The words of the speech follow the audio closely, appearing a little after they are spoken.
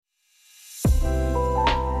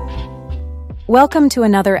Welcome to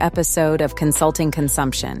another episode of Consulting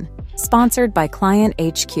Consumption, sponsored by Client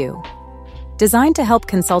HQ. Designed to help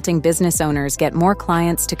consulting business owners get more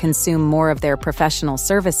clients to consume more of their professional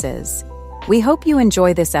services, we hope you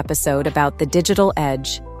enjoy this episode about the digital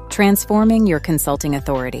edge, transforming your consulting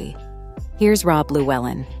authority. Here's Rob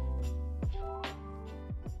Llewellyn.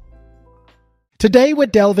 Today, we're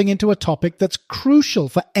delving into a topic that's crucial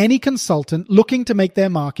for any consultant looking to make their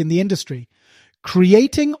mark in the industry: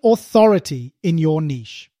 creating authority in your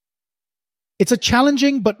niche. It's a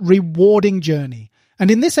challenging but rewarding journey, and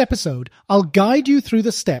in this episode, I'll guide you through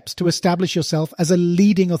the steps to establish yourself as a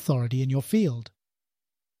leading authority in your field.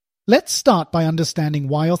 Let's start by understanding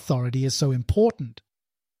why authority is so important.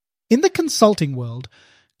 In the consulting world,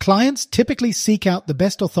 clients typically seek out the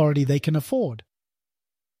best authority they can afford.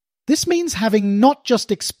 This means having not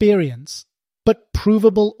just experience, but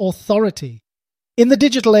provable authority. In the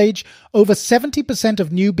digital age, over 70%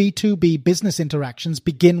 of new B2B business interactions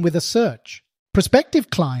begin with a search. Prospective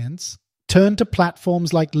clients turn to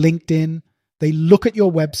platforms like LinkedIn, they look at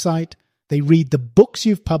your website, they read the books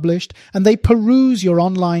you've published, and they peruse your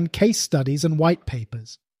online case studies and white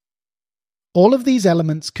papers. All of these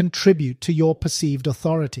elements contribute to your perceived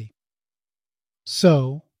authority.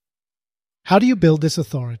 So, how do you build this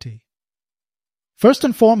authority? First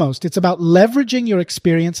and foremost, it's about leveraging your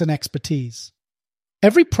experience and expertise.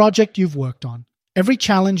 Every project you've worked on, every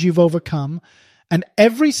challenge you've overcome, and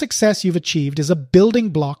every success you've achieved is a building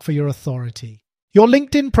block for your authority. Your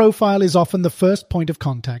LinkedIn profile is often the first point of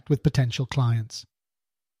contact with potential clients.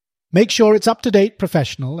 Make sure it's up-to-date,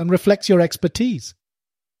 professional, and reflects your expertise.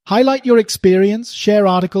 Highlight your experience, share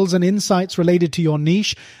articles and insights related to your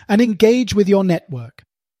niche, and engage with your network.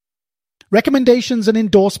 Recommendations and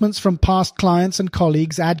endorsements from past clients and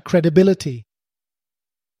colleagues add credibility.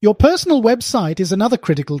 Your personal website is another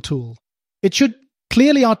critical tool. It should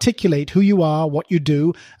clearly articulate who you are, what you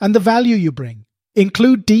do, and the value you bring.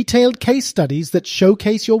 Include detailed case studies that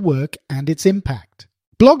showcase your work and its impact.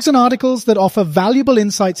 Blogs and articles that offer valuable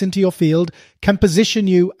insights into your field can position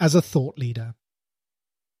you as a thought leader.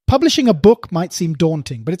 Publishing a book might seem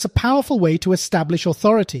daunting, but it's a powerful way to establish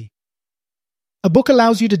authority. A book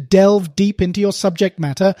allows you to delve deep into your subject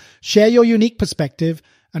matter, share your unique perspective,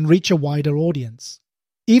 and reach a wider audience.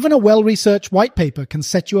 Even a well-researched white paper can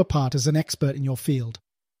set you apart as an expert in your field.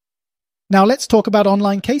 Now let's talk about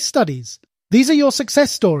online case studies. These are your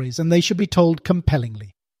success stories, and they should be told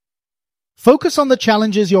compellingly. Focus on the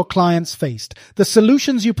challenges your clients faced, the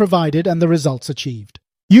solutions you provided, and the results achieved.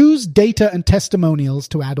 Use data and testimonials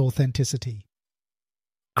to add authenticity.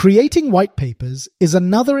 Creating white papers is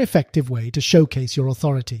another effective way to showcase your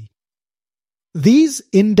authority. These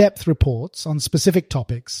in-depth reports on specific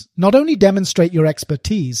topics not only demonstrate your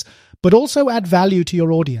expertise, but also add value to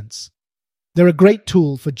your audience. They're a great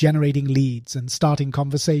tool for generating leads and starting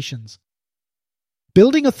conversations.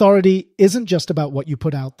 Building authority isn't just about what you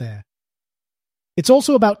put out there. It's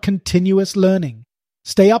also about continuous learning.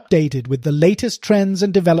 Stay updated with the latest trends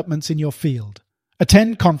and developments in your field.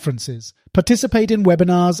 Attend conferences, participate in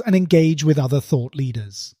webinars, and engage with other thought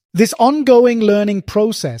leaders. This ongoing learning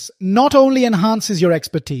process not only enhances your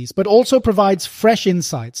expertise, but also provides fresh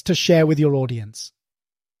insights to share with your audience.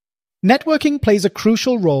 Networking plays a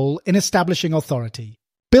crucial role in establishing authority.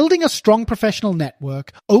 Building a strong professional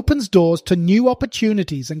network opens doors to new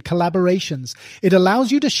opportunities and collaborations. It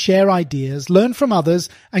allows you to share ideas, learn from others,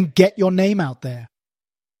 and get your name out there.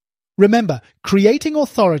 Remember, creating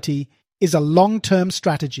authority is a long-term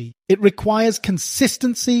strategy. It requires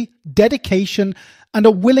consistency, dedication, and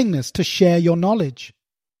a willingness to share your knowledge.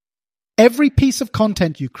 Every piece of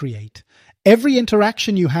content you create, every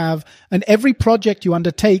interaction you have, and every project you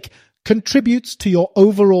undertake contributes to your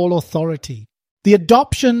overall authority. The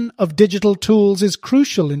adoption of digital tools is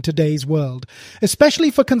crucial in today's world,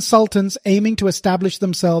 especially for consultants aiming to establish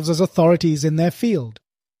themselves as authorities in their field.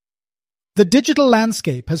 The digital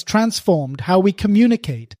landscape has transformed how we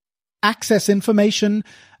communicate, access information,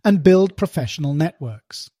 and build professional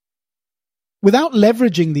networks. Without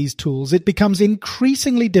leveraging these tools, it becomes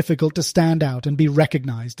increasingly difficult to stand out and be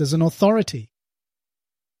recognized as an authority.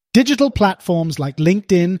 Digital platforms like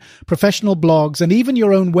LinkedIn, professional blogs, and even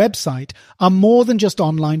your own website are more than just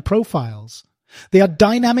online profiles. They are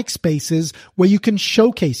dynamic spaces where you can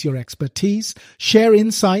showcase your expertise, share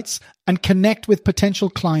insights, and connect with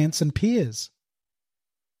potential clients and peers.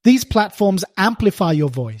 These platforms amplify your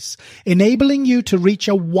voice, enabling you to reach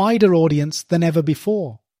a wider audience than ever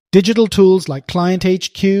before. Digital tools like Client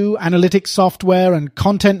HQ, analytics software, and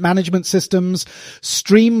content management systems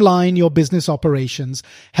streamline your business operations,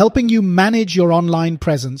 helping you manage your online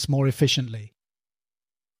presence more efficiently.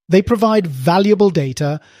 They provide valuable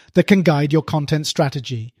data that can guide your content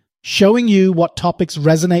strategy, showing you what topics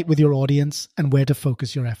resonate with your audience and where to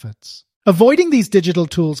focus your efforts. Avoiding these digital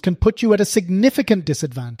tools can put you at a significant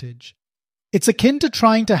disadvantage. It's akin to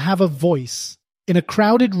trying to have a voice in a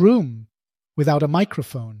crowded room without a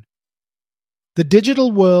microphone. The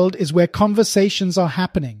digital world is where conversations are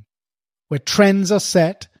happening, where trends are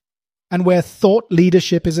set, and where thought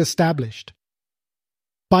leadership is established.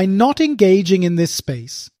 By not engaging in this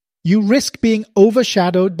space, you risk being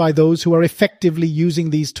overshadowed by those who are effectively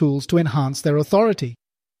using these tools to enhance their authority.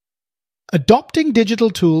 Adopting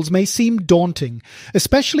digital tools may seem daunting,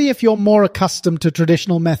 especially if you're more accustomed to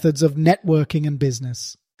traditional methods of networking and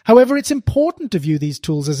business. However, it's important to view these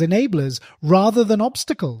tools as enablers rather than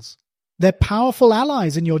obstacles. They're powerful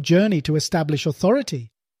allies in your journey to establish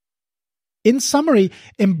authority. In summary,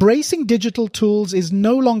 embracing digital tools is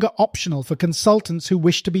no longer optional for consultants who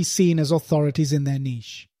wish to be seen as authorities in their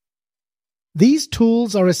niche. These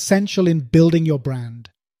tools are essential in building your brand,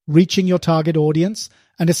 reaching your target audience,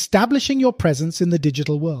 and establishing your presence in the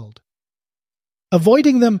digital world.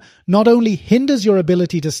 Avoiding them not only hinders your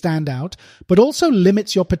ability to stand out, but also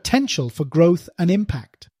limits your potential for growth and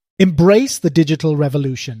impact. Embrace the digital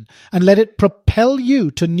revolution and let it propel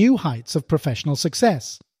you to new heights of professional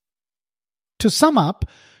success. To sum up,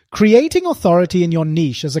 creating authority in your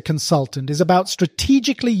niche as a consultant is about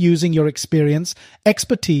strategically using your experience,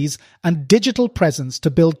 expertise, and digital presence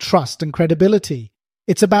to build trust and credibility.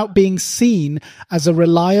 It's about being seen as a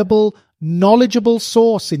reliable, knowledgeable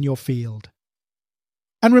source in your field.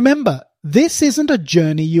 And remember, this isn't a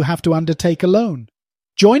journey you have to undertake alone.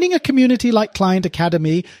 Joining a community like Client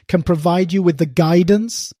Academy can provide you with the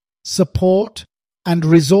guidance, support, and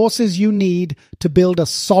resources you need to build a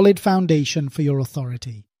solid foundation for your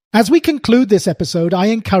authority. As we conclude this episode, I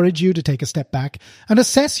encourage you to take a step back and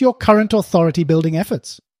assess your current authority building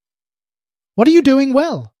efforts. What are you doing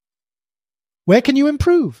well? Where can you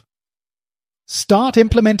improve? Start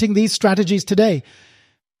implementing these strategies today,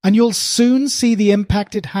 and you'll soon see the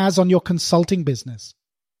impact it has on your consulting business.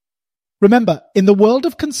 Remember, in the world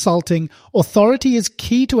of consulting, authority is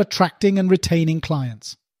key to attracting and retaining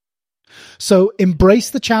clients. So embrace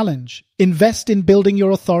the challenge, invest in building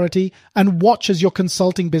your authority, and watch as your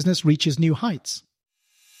consulting business reaches new heights.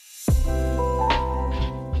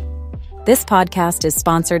 This podcast is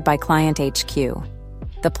sponsored by Client HQ,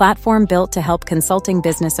 the platform built to help consulting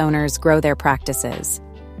business owners grow their practices.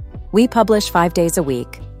 We publish 5 days a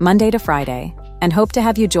week, Monday to Friday, and hope to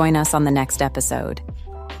have you join us on the next episode.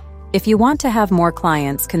 If you want to have more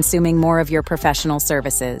clients consuming more of your professional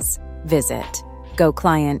services, visit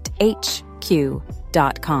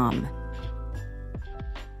goclienthq.com.